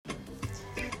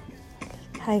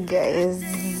Hi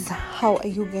guys, how are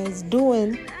you guys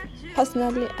doing?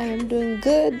 Personally, I am doing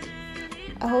good.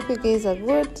 I hope you guys are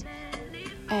good.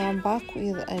 I am back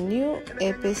with a new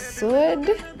episode,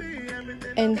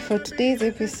 and for today's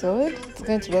episode, it's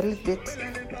going to be a little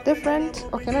bit different.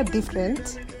 Okay, not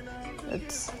different,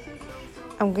 but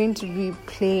I'm going to be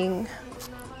playing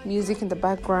music in the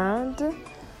background.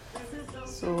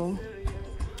 So,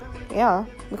 yeah,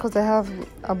 because I have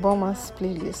a bonus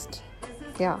playlist.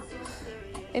 Yeah.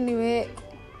 Anyway,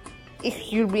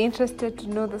 if you'll be interested to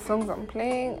know the songs I'm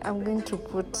playing, I'm going to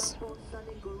put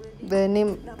the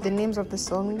names of the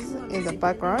songs in the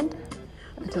background.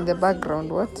 In the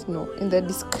background, what? No, in the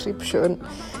description,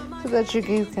 so that you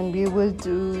guys can be able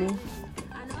to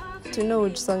know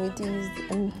which song it is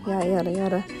and yada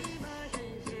yada.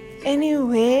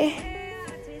 Anyway,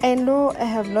 I know I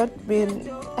have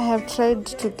tried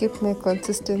to keep my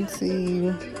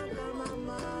consistency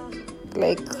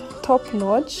like top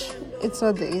notch. It's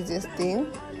not the easiest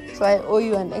thing, so I owe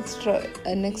you an extra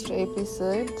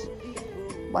episode.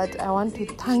 But I want to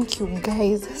thank you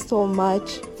guys so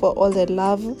much for all the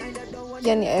love.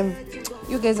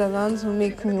 You guys are the ones who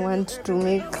make me want to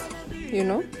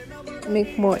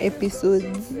make more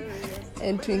episodes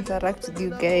and to interact with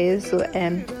you guys. So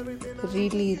I'm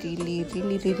really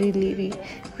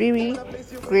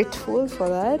grateful for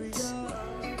that.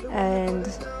 And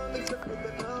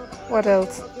what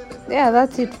else? Yeah,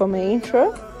 that's it for my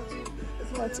intro.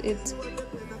 That's it.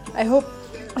 I hope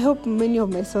many of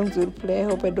my songs will play. I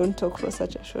hope I don't talk for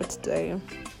such a short time.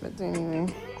 But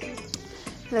anyway,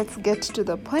 let's get to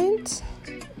the point.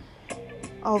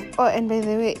 And by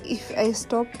the way, if I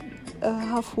stop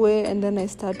halfway and then I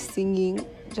start singing,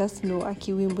 just know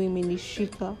akiwimbo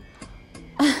imenishika.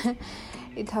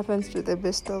 It happens to the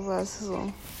best of us.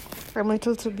 So I might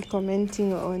also be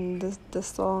commenting on the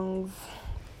songs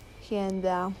here and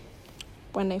there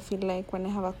when I feel like, when I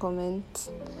have a comment.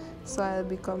 So I'll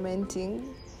be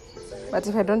commenting, but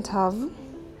if I don't have,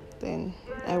 then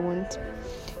I won't.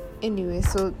 Anyway,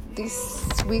 so this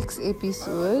week's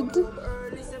episode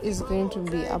is going to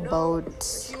be about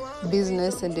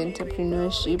business and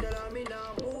entrepreneurship.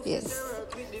 Yes,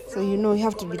 so you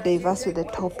have to be diverse with the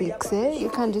topics. You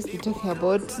can't just be talking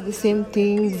about the same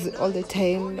things all the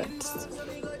time, but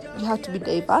you have to be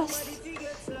diverse.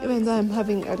 Even though I'm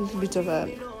having a little bit of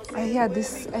I hear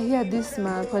this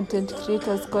my content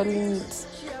creators calling it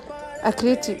a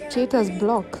creator's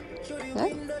block.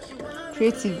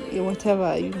 Creative,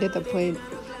 whatever, you get the point.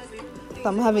 So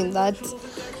I'm having that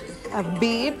a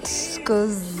bit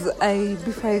because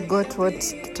before I got what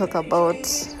to talk about,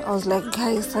 I was like,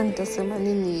 guys, Santa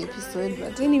Semanini episode.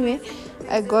 But anyway,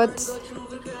 I got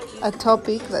a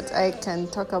topic that I can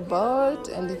talk about,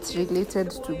 and it's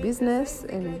related to business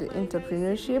and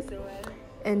entrepreneurship.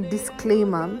 And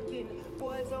disclaimer,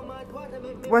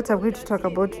 what I'm going to talk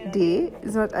about today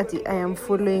is not that I am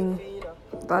following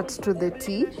that to the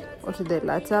T or to the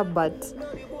letter, but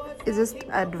it's just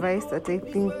advice that I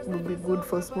think would be good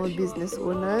for small business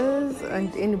owners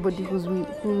and anybody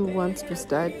who wants to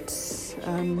start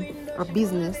a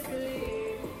business.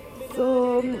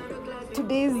 So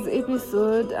today's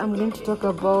episode, I'm going to talk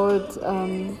about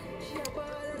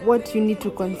what you need to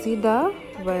consider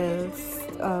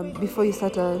before you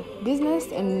start a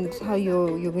business, and how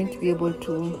you're going to be able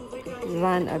to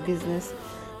run a business.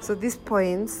 So these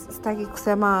points, staki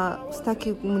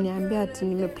muniambia ati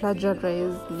nime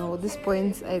plagiarize. No, these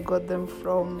points I got them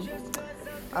from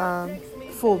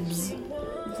Forbes.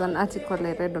 It's an article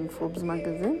I read on Forbes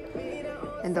magazine,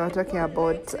 and they were talking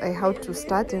about how to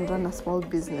start and run a small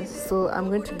business. So I'm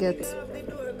going to get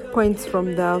points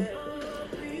from the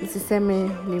Nisiseme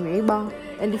Nimeiba.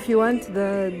 And if you want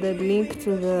the link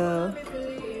to the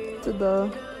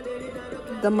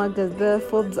magazine, the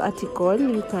Forbes article,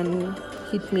 you can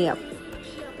hit me up,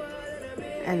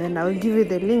 and then I'll give you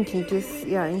the link in case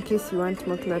you want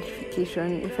more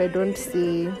clarification if I don't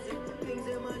say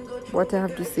what I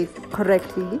have to say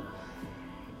correctly.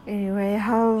 Anyway, I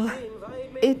have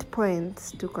 8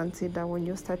 points to consider when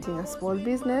you're starting a small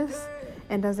business.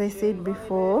 And as I said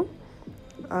before,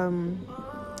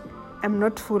 I'm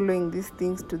not following these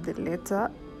things to the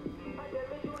letter,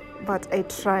 but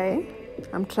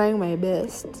I'm trying my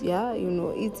best.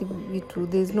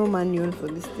 There's no manual for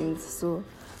these things, so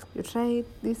you try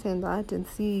this and that and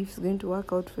see if it's going to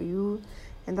work out for you,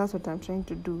 and that's what I'm trying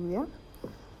to do.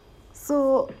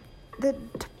 So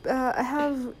I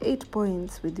have 8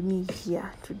 points with me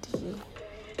here today,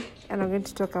 and I'm going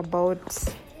to talk about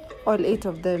all 8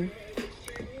 of them.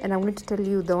 And I'm going to tell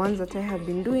you the ones that I have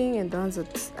been doing and the ones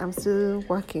that I'm still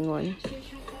working on.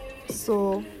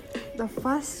 So the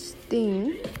first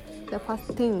thing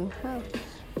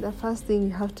the first thing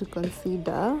you have to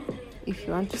consider if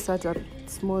you want to start a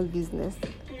small business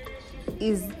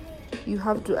is you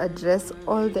have to address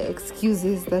all the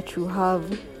excuses that you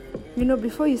have.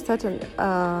 Before you start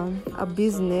a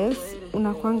business,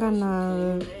 unakwanga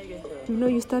na,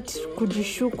 you start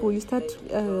kujishuku, you start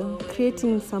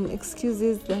creating some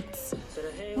excuses that,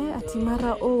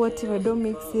 atimara, what if I don't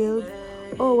make sales?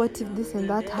 What if this and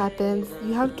that happens?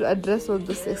 You have to address all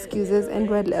those excuses, and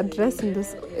while addressing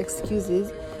those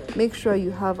excuses, make sure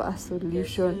you have a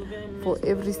solution for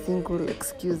every single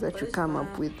excuse that you come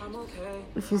up with.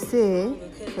 If you say,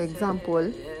 for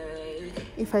example,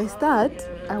 if I start,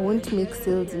 I won't make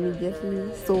sales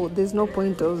immediately, so there's no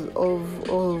point of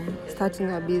starting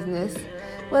a business.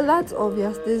 Well, that's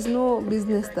obvious. There's no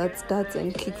business that starts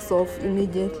and kicks off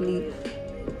immediately.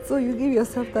 So you give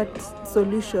yourself that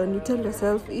solution. You tell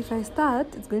yourself, if I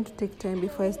start, it's going to take time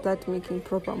before I start making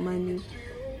proper money.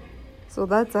 So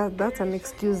that's an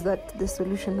excuse that the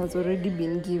solution has already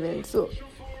been given. So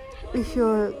if you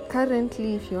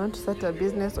want to start a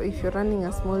business, or if you're running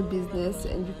a small business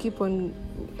and you keep on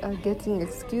getting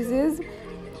excuses,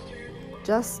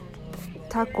 just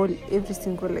tackle every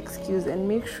single excuse and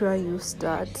make sure you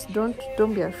start.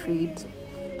 Don't be afraid.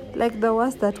 Like, the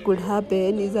worst that could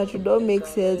happen is that you don't make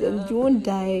sales and you won't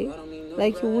die.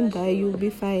 Like, you won't die, you'll be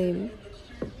fine.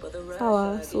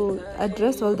 So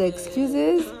address all the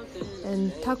excuses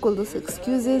and tackle those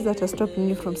excuses that are stopping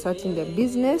you from starting the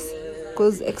business,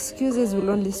 because excuses will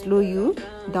only slow you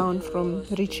down from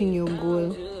reaching your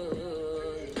goal.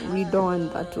 We don't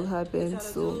want that to happen.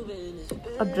 So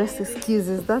address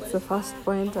excuses. That's the first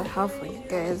point I have for you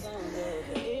guys.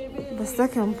 The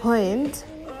second point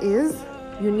is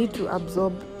you need to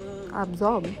absorb.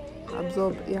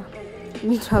 You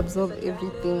need to absorb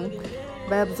everything.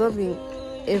 By absorbing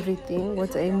everything,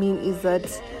 what I mean is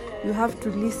that you have to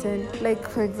listen. Like,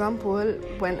 for example,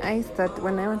 when I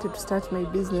wanted to start my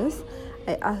business,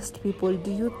 I asked people,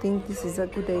 do you think this is a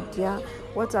good idea?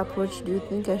 What approach do you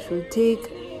think I should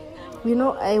take?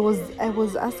 I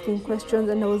was asking questions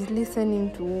and I was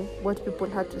listening to what people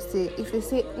had to say. If they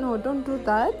say, no, don't do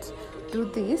that, do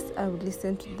this, I would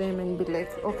listen to them and be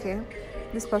like, okay,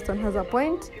 this person has a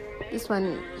point, this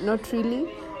one not really,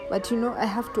 but I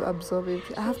have to absorb it.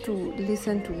 I have to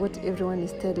listen to what everyone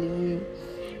is telling me.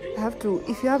 I have to,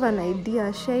 if you have an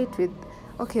idea, share it with,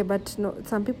 okay, but no,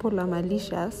 some people are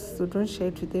malicious, so don't share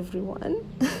it with everyone.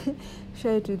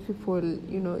 Share it with people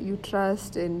you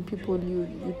trust and people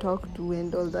you talk to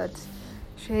and all that.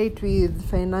 Share it with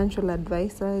financial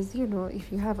advisors.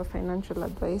 If you have a financial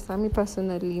advisor, me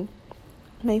personally,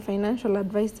 my financial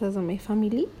advisors are my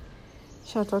family.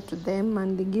 Shout out to them,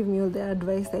 and they give me all the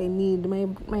advice I need. My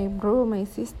bro, my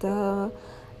sister,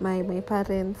 my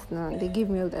parents, they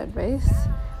give me all the advice.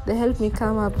 They help me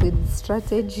come up with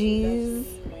strategies.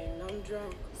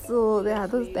 So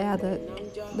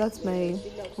that's my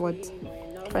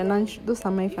those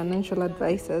are my financial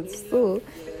advisors. So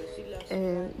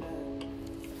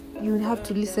you have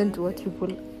to listen to what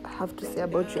people have to say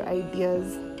about your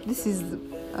ideas. This is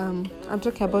I'm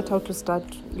talking about how to start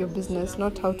your business,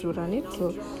 not how to run it.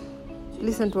 So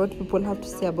listen to what people have to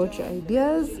say about your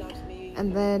ideas,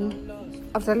 and then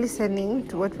after listening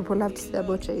to what people have to say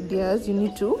about your ideas, you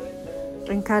need to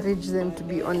encourage them to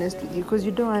be honest with you, because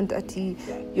you don't want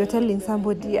you're telling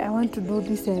somebody, I want to do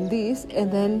this and this,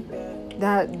 and then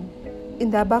that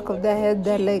in the back of their head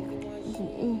they're like,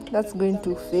 that's going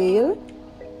to fail.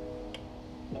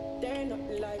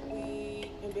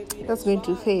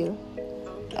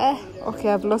 Okay,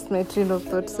 I've lost my train of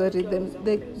thought. Sorry,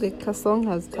 the song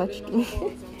has touched me.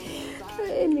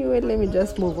 Anyway, let me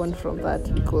just move on from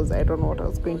that, because I don't know what I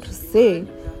was going to say.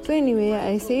 So anyway,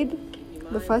 I said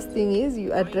the first thing is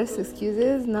you address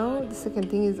excuses. Now the second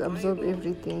thing is absorb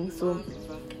everything. So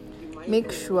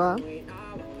make sure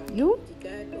you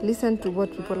listen to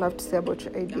what people have to say about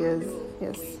your ideas.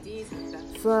 Yes.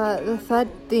 So the third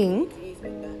thing,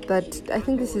 that I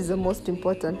think this is the most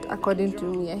important, according to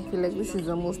me. I feel like this is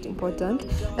the most important,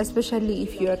 especially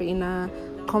if you're in a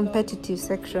competitive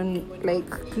section like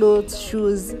clothes,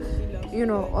 shoes,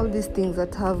 all these things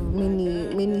that have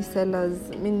many sellers,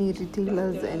 many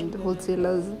retailers and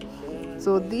wholesalers.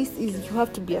 So this is, you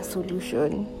have to be a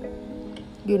solution.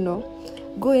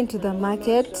 Go into the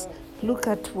market, look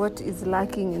at what is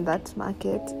lacking in that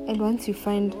market, and once you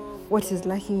find what is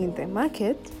lacking in the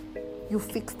market, you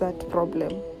fix that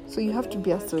problem. So you have to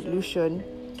be a solution.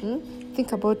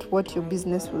 Think about what your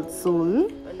business will solve,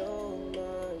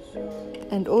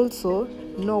 and also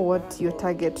know what your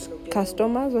target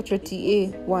customers, what your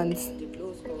TA wants.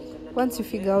 Once you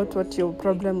figure out what your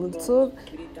problem will solve,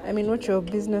 what your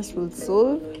business will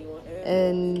solve,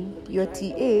 and your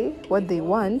TA, what they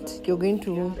want, you're going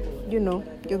to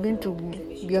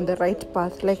be on the right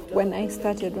path. Like when I first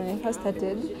started,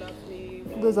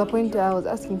 there was a point where I was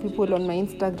asking people on my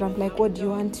Instagram, like, what do you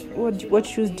want? What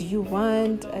shoes do you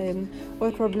want?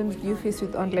 What problems do you face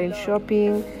with online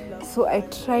shopping? So I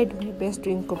tried my best to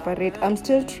incorporate. I'm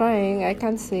still trying. I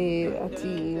can't say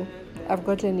I've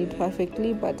gotten it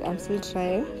perfectly, but I'm still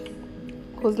trying.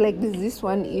 Because like there's this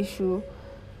one issue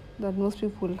that most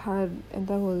people had, and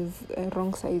that was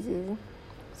wrong sizes.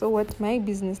 So what my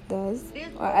business does,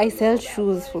 I sell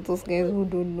shoes for those guys who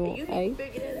don't know.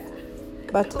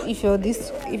 But if you're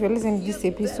listening to this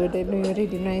episode, I know you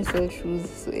already know I sell shoes.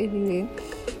 So anyway,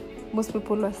 most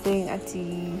people are saying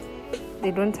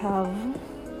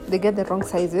they get the wrong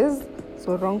sizes,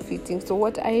 so wrong fitting. So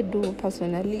what I do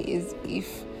personally is,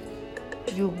 if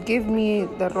you give me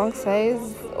the wrong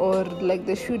size, or like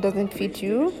the shoe doesn't fit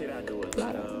you,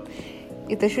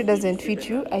 if the shoe doesn't fit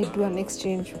you, I do an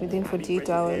exchange within 48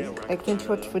 hours, like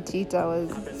 24 to 48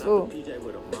 hours. So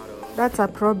that's a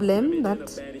problem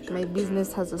that my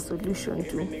business has a solution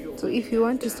to. So if you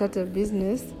want to start a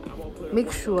business,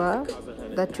 make sure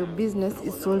that your business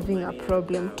is solving a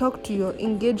problem.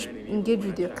 Engage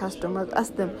with your customers.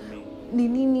 Ask them,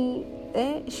 nini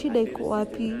shida iko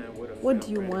wapi? What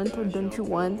do you want? What don't you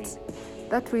want?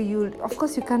 That way of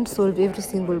course you can't solve every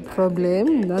single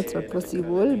problem. That's not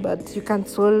possible. But you can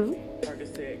solve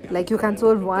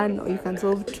one, or you can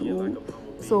solve two.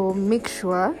 So make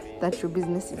sure that your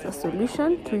business is a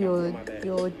solution to your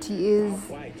TA's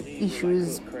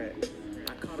issues.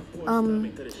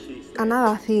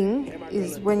 Another thing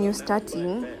is, when you're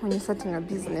starting a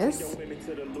business,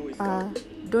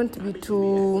 don't be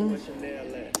too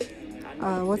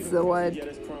what's the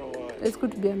word? It's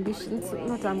good to be ambitious,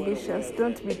 not ambitious.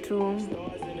 Don't be too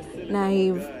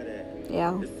naive.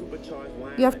 Yeah,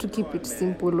 you have to keep it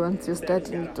simple once you're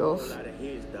starting it off.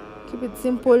 Keep it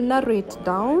simple, narrow it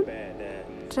down.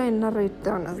 Try and narrow it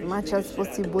down as much as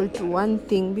possible to one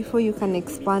thing before you can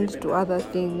expand to other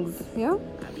things. Yeah.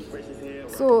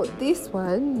 So this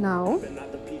one now,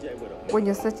 when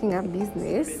you're starting a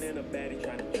business,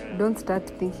 don't start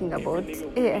thinking about,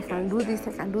 hey, I can do this,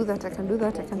 I can do that, I can do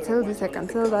that, I can sell this, I can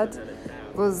sell that.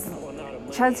 Because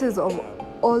chances of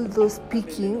all those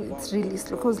peaking, it's really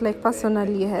slow. Because like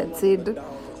personally, I had said,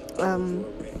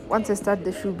 once I start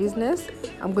the shoe business,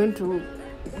 I'm going to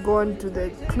go on to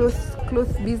the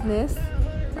cloth business.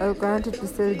 I wanted to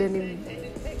sell denim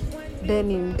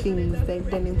things, like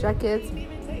denim jackets,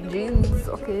 jeans.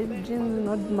 Okay, jeans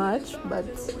not much, but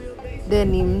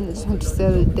denim. I just want to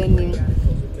sell denim.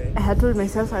 I had told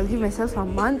myself I'll give myself a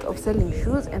month of selling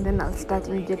shoes, and then I'll start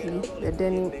immediately the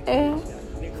denim.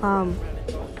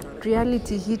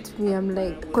 Reality hit me. I'm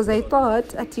like, because I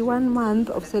thought at 1 month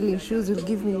of selling shoes will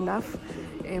give me enough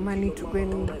money to go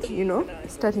and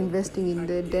start investing in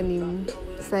the denim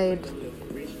side.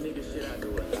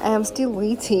 I am still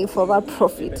waiting for that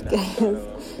profit, guys.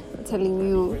 I'm telling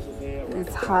you,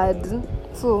 it's hard.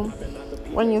 So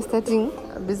when you're starting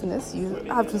a business, you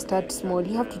have to start small.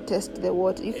 You have to test the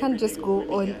water. You can't just go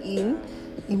all in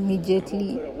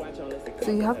immediately.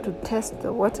 So you have to test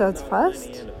the waters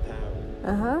first.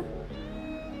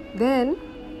 Then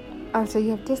after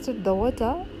you have tested the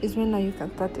water is when now you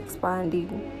can start expanding.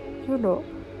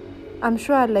 I'm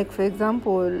sure, like for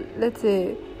example, let's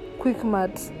say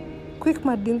Quickmart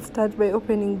didn't start by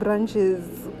opening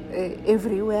branches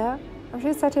everywhere. I'm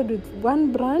sure it started with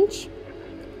one branch.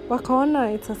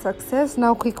 Wakaona it's a success.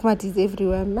 Now Quickmart is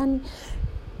everywhere, man.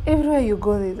 Everywhere you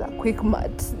go there's a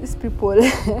Quickmart. These people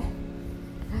I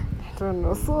don't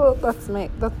know. So that's my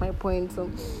point.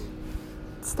 So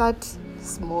start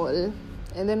small,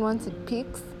 and then once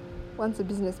the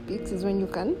business peaks is when you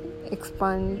can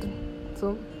expand.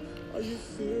 So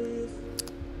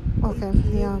okay,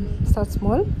 yeah, start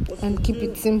small and keep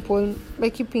it simple. By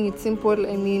keeping it simple,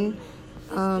 I mean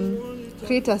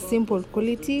create a simple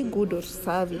quality good or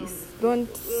service. Don't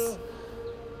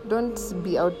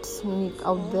be out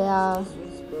there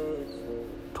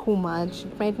too much.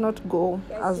 It might not go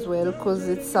as well because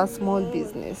it's a small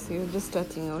business. You're just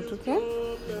starting out, okay?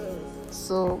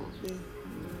 So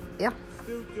yeah,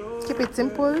 keep it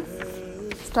simple,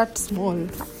 start small.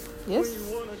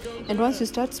 Yes, and once you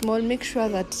start small, make sure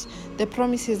that the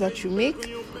promises that you make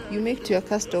to your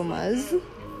customers,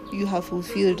 you have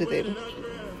fulfilled them.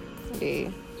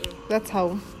 Okay, that's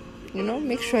how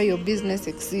make sure your business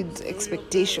exceeds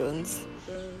expectations.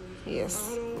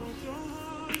 Yes.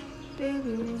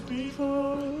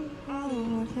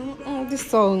 This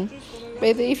song,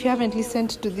 by the way, if you haven't listened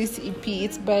to this EP,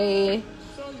 it's by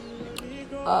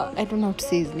I don't know how to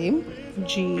say his name.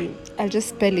 I'll just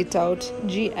spell it out.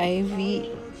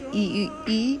 Giveeon.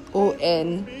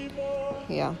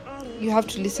 Yeah, you have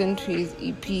to listen to his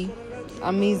EP.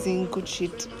 Amazing, good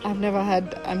shit. I've never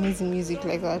had amazing music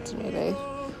like that in my life,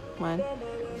 man.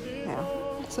 Yeah.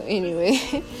 So anyway,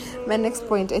 my next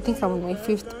point, I think I'm on my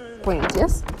 5th point.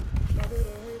 Yes,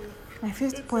 my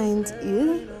 5th point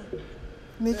is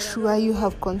make sure you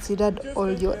have considered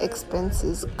all your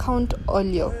expenses. Count all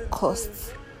your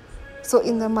costs. So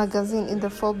in the magazine, in the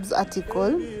Forbes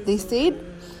article, they said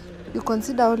you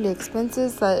consider all your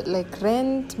expenses like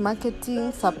rent,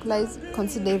 marketing, supplies,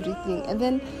 consider everything. And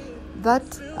then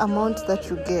that amount that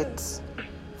you get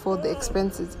for the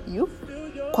expenses, you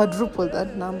quadruple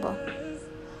that number.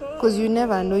 Because you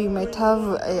never know, you might have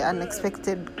an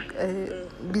unexpected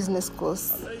business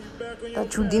cost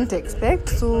that you didn't expect.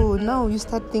 So now you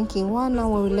start thinking, now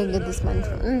will I get this money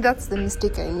from? And that's the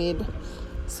mistake I made.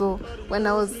 So when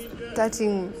I was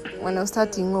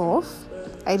starting off,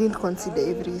 I didn't consider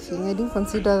everything. I didn't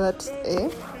consider that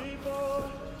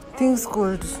things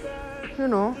could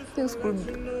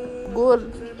go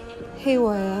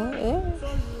haywire.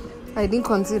 I didn't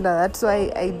consider that. So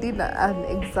I did an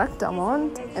exact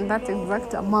amount, and that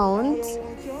exact amount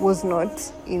was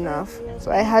not enough.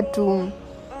 So I had to,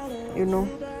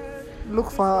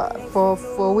 look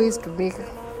for ways to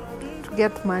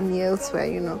get money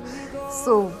elsewhere,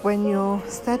 So when you're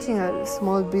starting a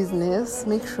small business,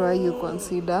 make sure you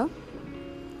consider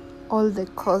all the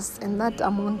costs, and that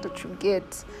amount that you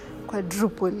get,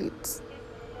 quadruple it.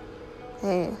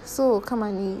 So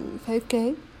kama ni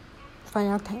 5k,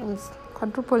 fanya times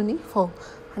quadruple ni 4,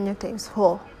 fanya times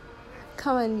 4.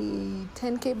 Kama ni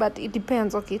 10k, but it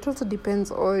depends. Okay, it also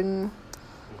depends on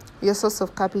your source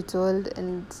of capital,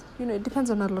 and it depends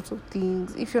on a lot of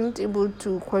things. If you're not able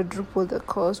to quadruple the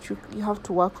cost, you have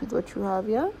to work with what you have.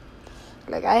 Yeah,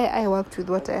 like I worked with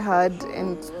what I had,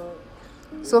 and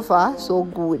so far so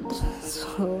good.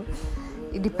 So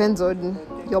it depends on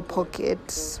your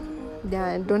pocket. Yeah,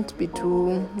 and don't be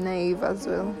too naive as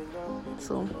well.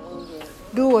 So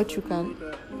do what you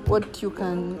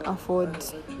can afford.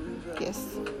 Yes,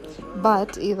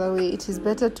 but either way, it is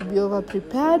better to be over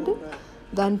prepared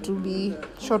than to be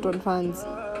short on funds.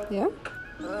 Yeah.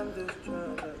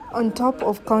 On top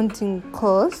of counting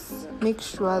costs, make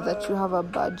sure that you have a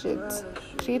budget.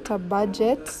 Create a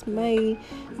budget.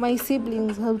 My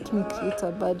siblings helped me create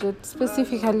a budget.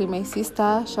 Specifically my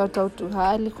sister, shout out to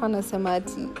her. Alikuwa nasema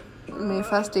ati my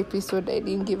first episode I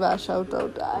didn't give her a shout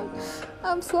out.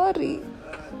 I'm sorry.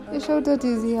 The shout out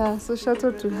is here. So shout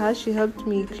out to her. She helped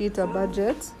me create a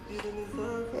budget.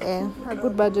 A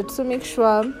good budget. So make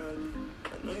sure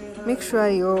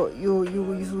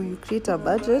you create a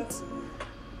budget,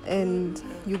 and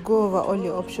you go over all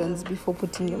your options before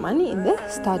putting your money in the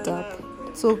startup.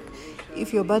 So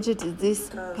if your budget is this,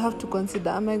 you have to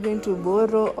consider, am I going to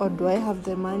borrow, or do I have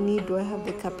the money? Do I have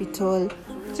the capital?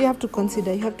 So you have to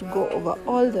consider, you have to go over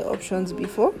all the options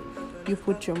before you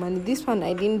put your money. This one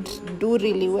I didn't do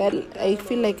really well. I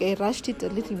feel like I rushed it a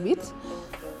little bit.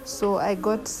 So I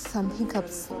got some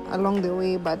hiccups along the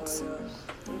way, but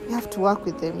you have to work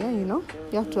with them, you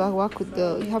have to work with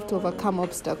you have to overcome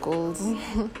obstacles.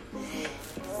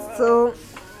 So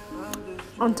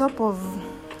on top of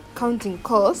counting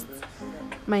costs,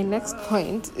 my next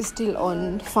point is still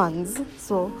on funds.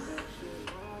 So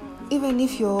even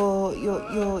if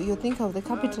you think of the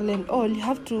capital and all, you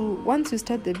have to, once you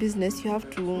start the business,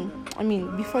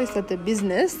 before you start the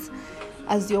business,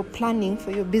 as you're planning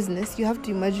for your business, you have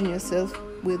to imagine yourself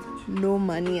with no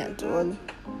money at all.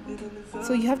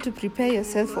 So you have to prepare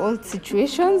yourself for all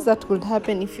situations that could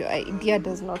happen if your idea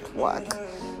does not work.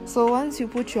 So once you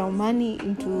put your money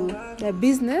into the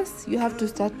business, you have to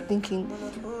start thinking,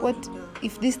 what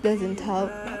if this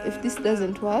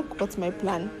doesn't work, what's my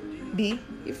plan B?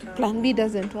 If plan B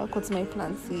doesn't work, what's my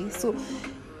plan C? So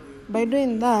by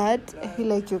doing that, I feel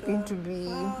like you're going to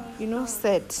be,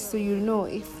 set. So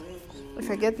if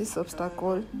I get this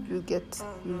obstacle, you'll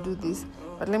do this.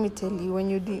 But let me tell you, when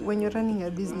you're running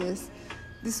a business,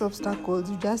 these obstacles,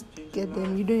 you just get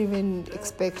them. You don't even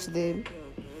expect them.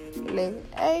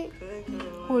 Like,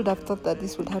 who would have thought that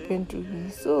this would happen to me?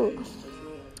 So,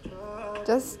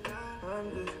 just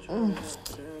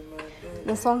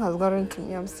the song has gotten to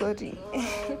me. I'm sorry.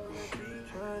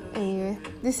 Anyway,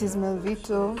 this is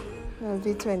Melvito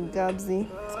and Gabsy.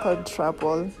 It's called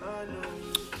Trouble.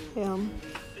 Yeah.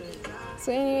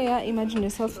 So anyway, imagine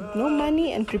yourself with no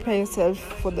money and prepare yourself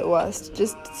for the worst.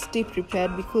 Just stay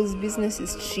prepared, because business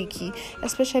is tricky,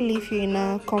 especially if you're in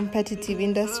a competitive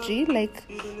industry. Like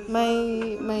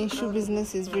my shoe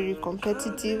business is very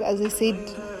competitive. As I said,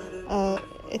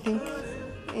 I think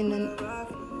in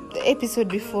the episode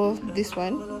before this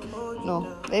one,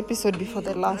 no, the episode before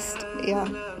the last,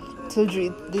 told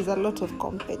you there's a lot of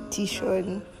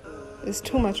competition. There's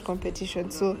too much competition.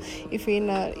 So if you're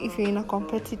in a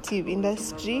competitive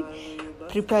industry,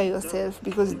 prepare yourself,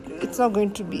 because it's not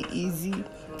going to be easy.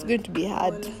 It's going to be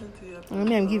hard.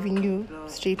 I'm giving you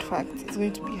straight facts. It's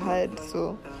going to be hard.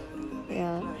 So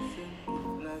yeah.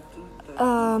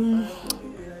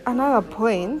 Another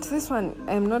point. This one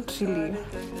I'm not really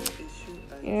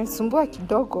sumbua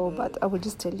kidogo, but I will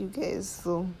just tell you guys.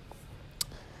 So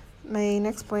my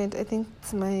next point, I think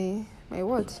it's my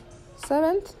what?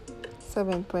 Seventh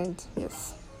point,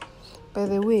 yes. By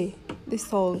the way, this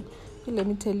song, let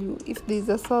me tell you, if there's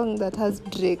a song that has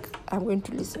Drake, I'm going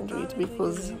to listen to it,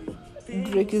 because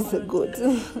Drake is a good.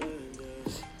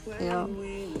 Yeah.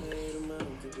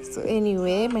 So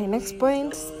anyway, my next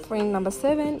point number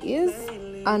 7 is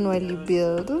annually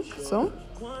build. So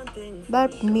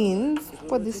that means,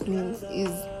 what this means is,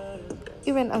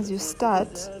 even as you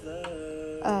start,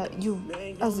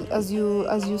 as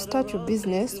you start your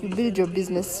business, you build your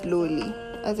business slowly.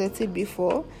 As I said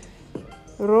before,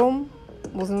 Rome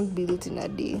was not built in a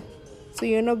day. So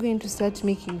you're not going to start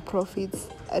making profits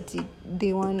at the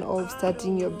day one of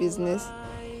starting your business.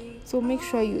 So make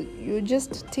sure you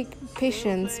just take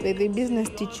patience, where the business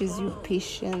teaches you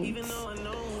patience.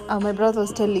 My brother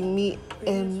was telling me,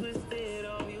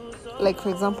 like for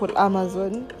example,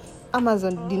 Amazon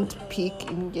didn't peak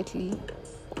immediately.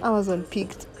 Amazon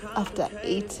peaked after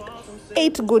 8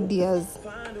 good years.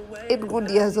 8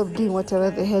 good years of doing whatever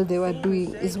the hell they were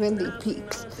doing is when they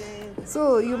peaked.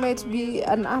 So you might be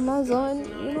an Amazon,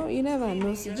 you never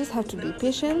know. So you just have to be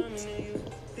patient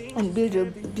and build your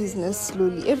business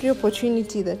slowly. Every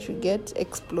opportunity that you get,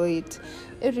 exploit.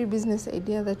 Every business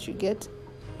idea that you get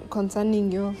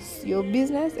concerning your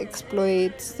business,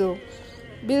 exploit. So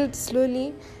build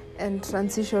slowly and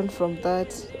transition from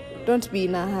that. Don't be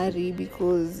in a hurry,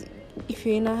 because if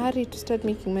you're in a hurry to start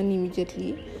making money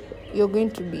immediately, you're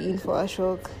going to be in for a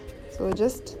shock. So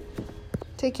just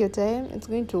take your time. It's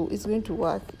going to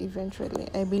work eventually.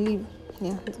 I believe.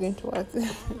 Yeah, it's going to work.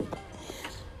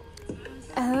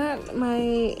 And my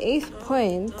 8th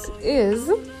point is,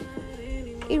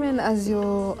 even as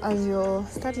you're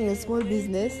starting a small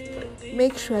business,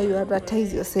 make sure you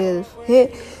advertise yourself.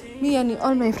 Hey, me and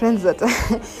all my friends that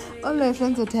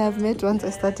I have met once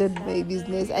I started my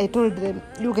business, I told them,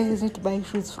 you guys need to buy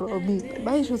shoes from me.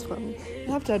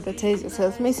 You have to advertise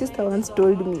yourself. My sister once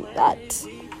told me that.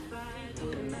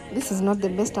 This is not the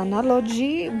best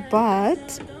analogy,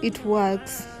 but it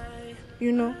works.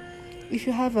 If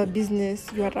you have a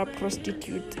business, you are a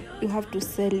prostitute. You have to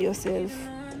sell yourself.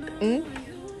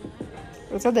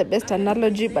 It's not the best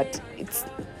analogy, but it's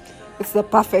the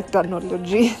perfect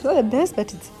analogy. It's not the best,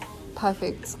 but it's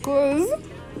perfect. Because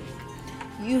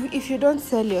if you don't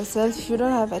sell yourself, if you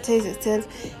don't advertise yourself,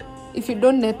 if you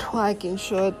don't network, in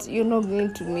short, you're not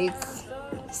going to make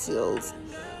sales.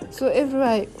 So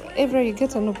everywhere you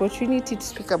get an opportunity to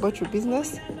speak about your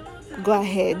business, go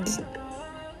ahead.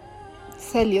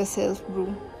 Sell yourself,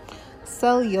 bro.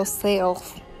 Sell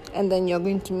yourself, and then you're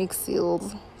going to make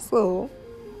sales. So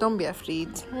don't be afraid.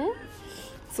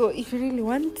 So if you really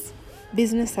want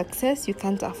business success, you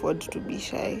can't afford to be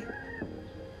shy.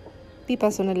 Me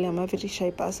personally, I'm a very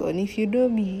shy person. If you know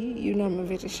me, you know I'm a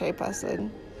very shy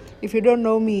person. If you don't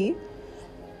know me,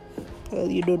 well,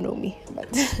 you don't know me. But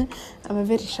I'm a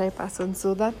very shy person.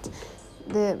 So that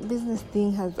the business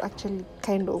thing has actually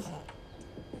kind of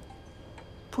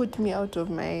put me out of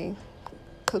my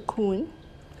cocoon,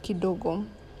 kidogo.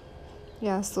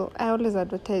 Yeah, so I always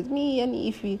advertise me, and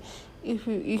if you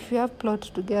have plot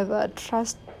together,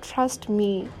 trust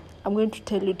me, I'm going to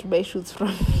tell you to buy shoes from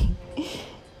me.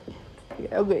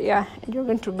 Yeah, and you're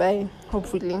going to buy,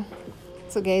 hopefully.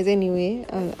 So guys, anyway,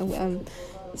 I'm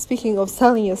speaking of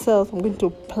selling yourself, I'm going to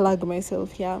plug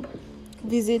myself here.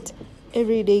 Visit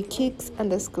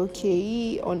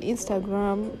everydaykicks_ke on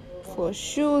Instagram for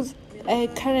shoes. I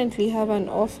currently have an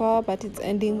offer, but it's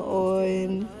ending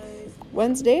on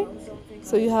Wednesday.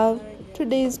 So you have 2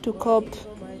 days to cop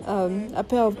a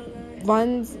pair of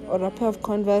Vans or a pair of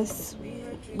Converse,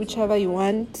 whichever you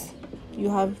want. You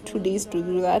have 2 days to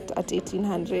do that at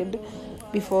 1,800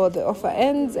 before the offer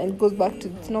ends and goes back to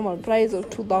its normal price of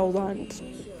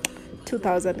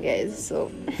 2,000 guys.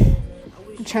 So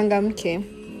changamke.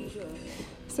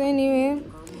 So anyway,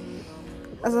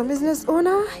 as a business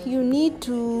owner, you need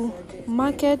to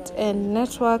market and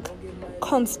network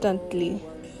constantly.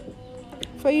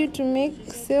 For you to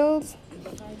make sales,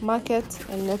 market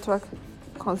and network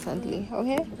constantly,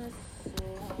 okay?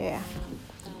 Yeah.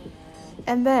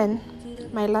 And then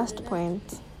my last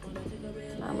point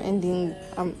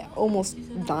I'm almost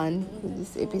done with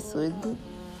this episode.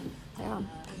 Yeah.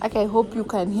 I hope you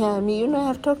can hear me. I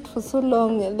have talked for so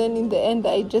long, and then in the end,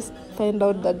 I just find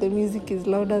out that the music is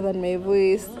louder than my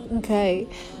voice. Okay.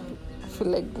 I feel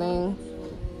like dying.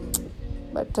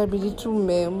 But tabidi tu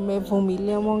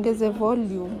mevumilia muongeze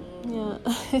volume. Yeah.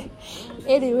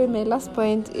 Anyway, my last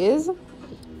point is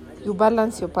you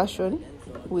balance your passion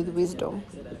with wisdom.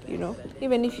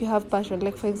 Even if you have passion,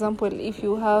 like for example, if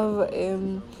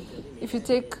you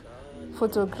take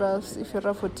photographs, if you're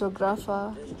a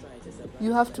photographer,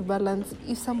 you have to balance.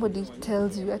 If somebody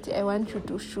tells you that I want you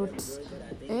to shoot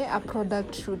a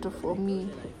product shoot for me,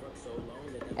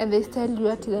 and they tell you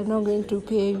that they're not going to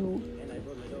pay you,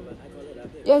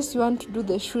 yes, you want to do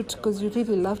the shoot because you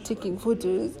really love taking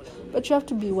photos, but you have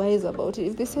to be wise about it.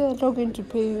 If they say they're not going to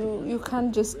pay you, you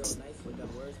can't just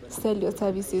sell your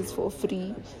services for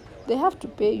free. They have to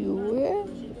pay you.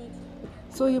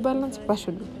 So you balance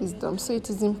passion with wisdom. So it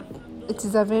is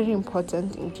a very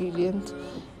important ingredient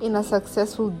in a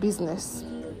successful business.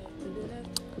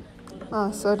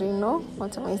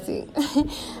 What am I saying?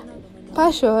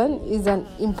 Passion is an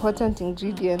important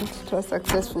ingredient to a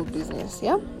successful business,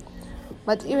 yeah?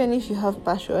 But even if you have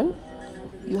passion,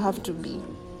 you have to be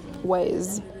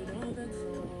wise.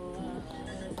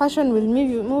 Passion will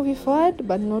move you forward,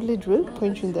 but knowledge will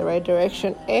point you in the right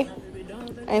direction.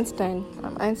 Einstein.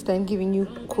 I'm Einstein giving you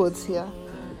quotes here.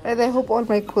 And I hope all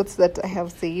my quotes that I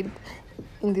have said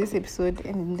in this episode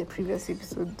and in the previous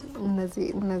episode,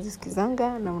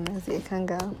 mnazisikizanga na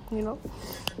mnaziekanga,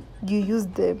 you use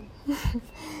them.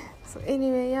 So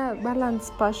anyway, yeah,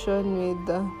 balance passion with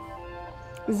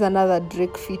is another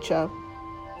Drake feature.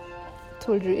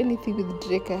 Told you, anything with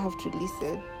Drake I have to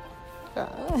listen.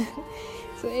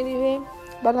 So anyway,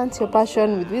 balance your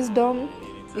passion with wisdom.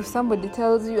 If somebody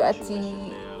tells you,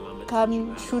 Ati,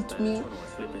 come shoot me,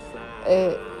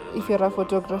 if you're a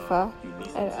photographer,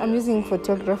 I'm using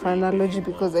photographer analogy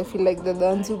because I feel like they're the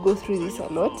ones who go through this a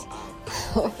lot.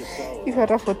 If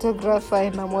you're a photographer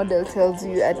and a model tells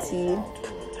you, Ati,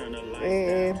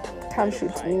 come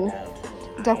shoot me,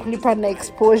 utakulipa na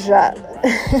exposure.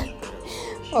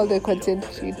 All the content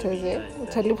creators,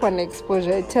 utalipwa na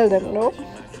exposure. I tell them, no,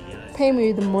 pay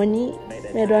me with money.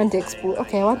 I don't want exposure.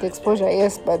 Okay, I want exposure,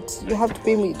 yes, but you have to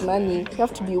pay me with money. You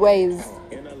have to be wise.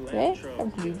 You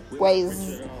have to be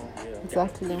wise.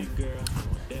 Exactly.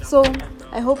 So,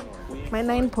 I hope my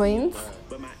 9 points,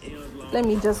 let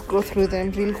me just go through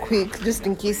them real quick, just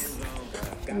in case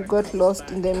you got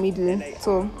lost in the middle.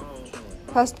 So,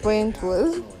 first point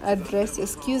was address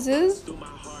excuses.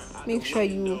 Make sure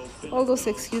all those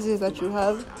excuses that you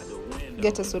have,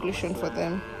 get a solution for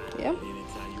them. Yeah.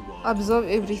 Absorb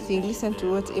everything. Listen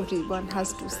to what everyone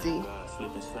has to say.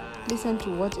 Listen to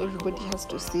what everybody has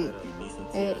to say.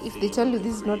 If they tell you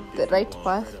this is not the right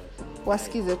path,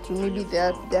 wasikize tu, maybe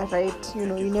they're right. You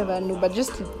never know. But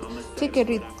just take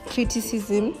every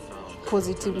criticism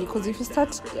positively, because if you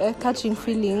start catching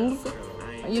feelings,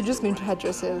 you're just going to hurt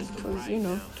yourself. Because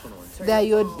they're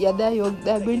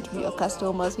going to be your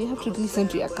customers. You have to listen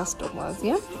to your customers.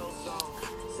 Yeah.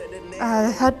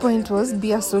 The third point was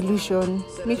be a solution.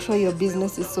 Make sure your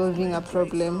business is solving a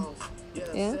problem.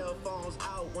 Yeah.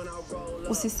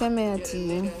 Usiseme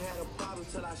ati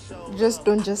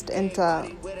don't just enter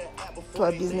to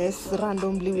a business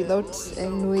randomly without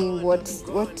knowing what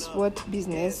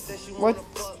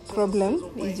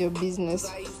problem is your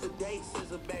business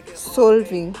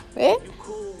solving.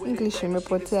 English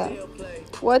imepotea.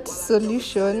 What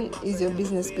solution is your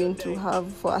business going to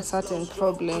have for a certain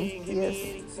problem? Yes.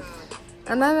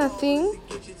 Another thing,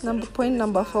 point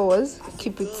number 4 was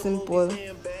keep it simple.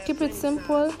 Keep it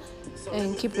simple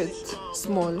and keep it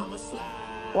small.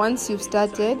 Once you've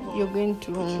started, you're going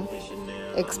to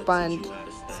expand.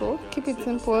 So keep it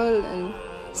simple and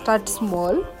start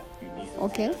small.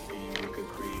 Okay.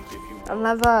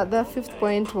 The fifth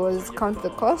point was count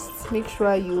the costs. Make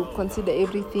sure you consider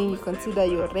everything. You consider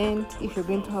your rent. If you're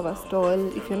going to have a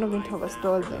stall, if you're not going to have a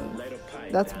stall, then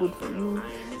that's good for you.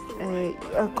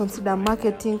 Consider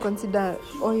marketing. Consider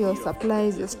all your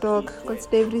supplies, your stock.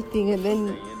 Consider everything, and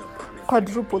then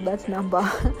quadruple that number.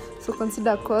 So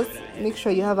consider costs. Make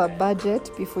sure you have a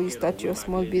budget before you start your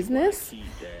small business.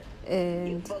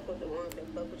 And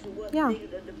yeah,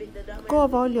 go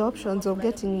over all your options of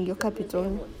getting your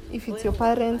capital. If it's your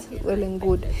parents, well and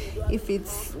good. If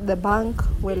it's the bank,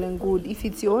 well and good. If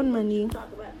it's your own money,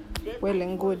 well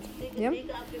and good. Yeah.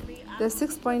 The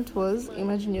 6th point was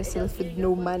imagine yourself with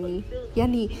no money.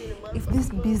 Yani, if this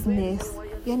business,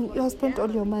 you have spent all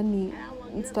your money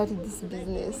and started this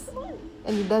business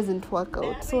and it doesn't work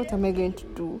out, so what am I going to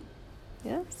do?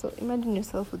 Yeah. So imagine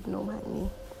yourself with no money.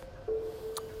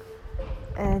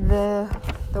 And the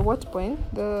what point?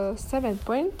 The 7th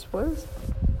point was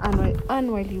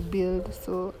annually build.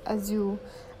 So as you're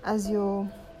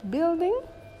building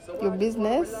your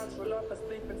business,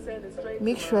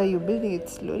 make sure you're building it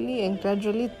slowly and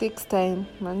gradually. It takes time,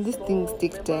 man. These things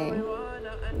take time.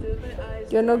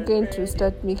 You're not going to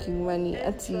start making money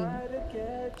at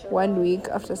 1 week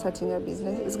after starting a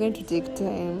business. It's going to take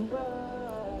time.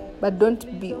 But don't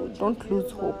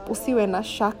lose hope. Usiwe na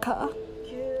shaka.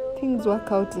 Things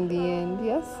work out in the end.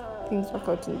 Yes, things work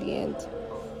out in the end.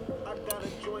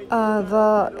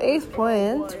 The 8th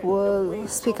point will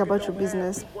speak about your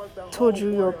business. Told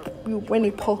you when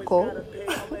you poko,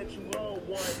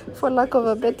 for lack of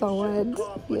a better word.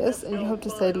 Yes, and you have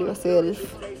to sell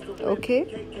yourself.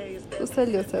 Okay, so sell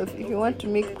yourself. If you want to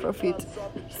make profit,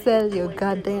 sell your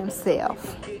goddamn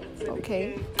self.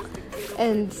 Okay.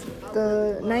 And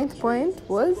the 9th point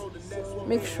was,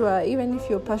 make sure, even if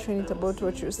you're passionate about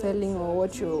what you're selling or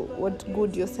what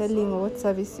good you're selling or what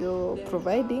service you're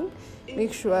providing,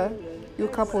 make sure you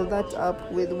couple that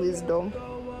up with wisdom.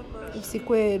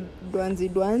 Usikwe dwanzi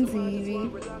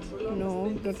hivi. No,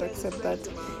 don't accept that.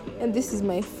 And this is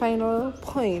my final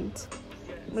point.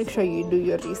 Make sure you do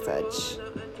your research.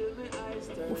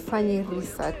 Ufanye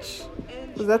research.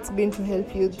 Because that's going to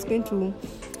help you.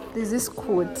 There's this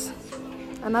quote.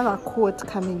 Another quote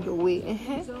coming your way.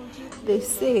 They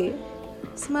say,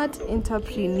 smart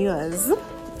entrepreneurs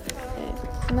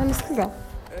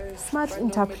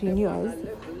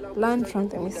learn from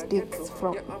the mistakes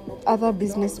from other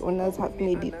business owners have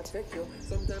made it.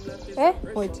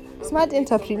 Smart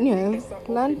entrepreneurs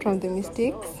learn from the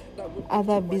mistakes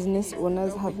other business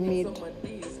owners have made.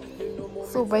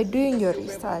 So by doing your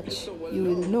research, you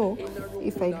will know,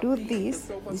 if I do this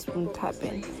won't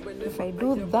happen. If I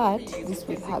do that, this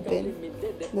will happen.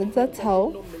 Then that's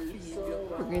how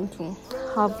you're going to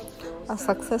have a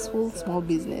successful small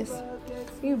business.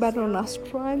 You better not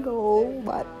struggle,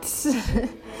 but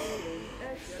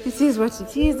it is what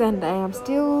it is, and I am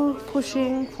still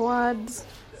pushing forwards.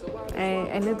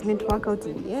 I know it's going to work out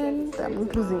in the end. I'm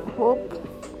not losing hope.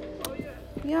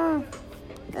 Yeah,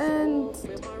 and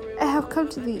I have come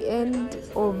to the end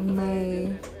of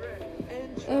my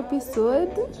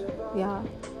episode. Yeah,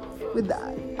 with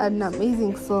an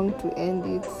amazing song to end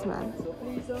it, man.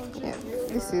 Yeah,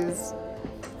 this is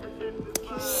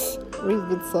a really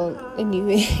good song.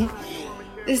 Anyway,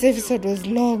 this episode was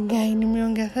long, guys.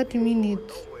 Nimeongea 30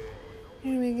 minutes.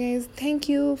 Anyway, guys, thank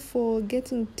you for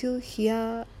getting till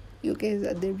here. You guys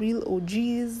are the real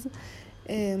OGs.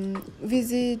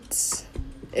 Visit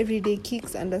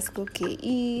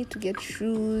everydaykicks_KE to get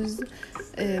shoes.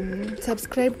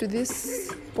 Subscribe to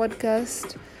this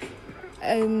podcast.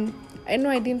 I know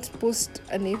I didn't post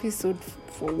an episode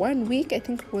for 1 week. I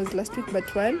think it was last week,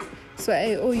 but one. So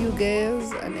I owe you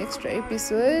guys an extra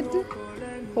episode.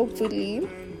 Hopefully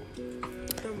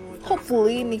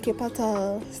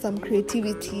nikipata some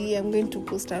creativity, I'm going to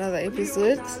post another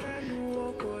episode.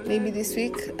 Maybe this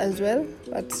week as well.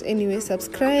 But anyway,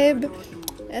 subscribe.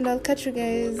 And I'll catch you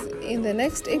guys in the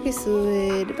next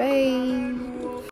episode. Bye.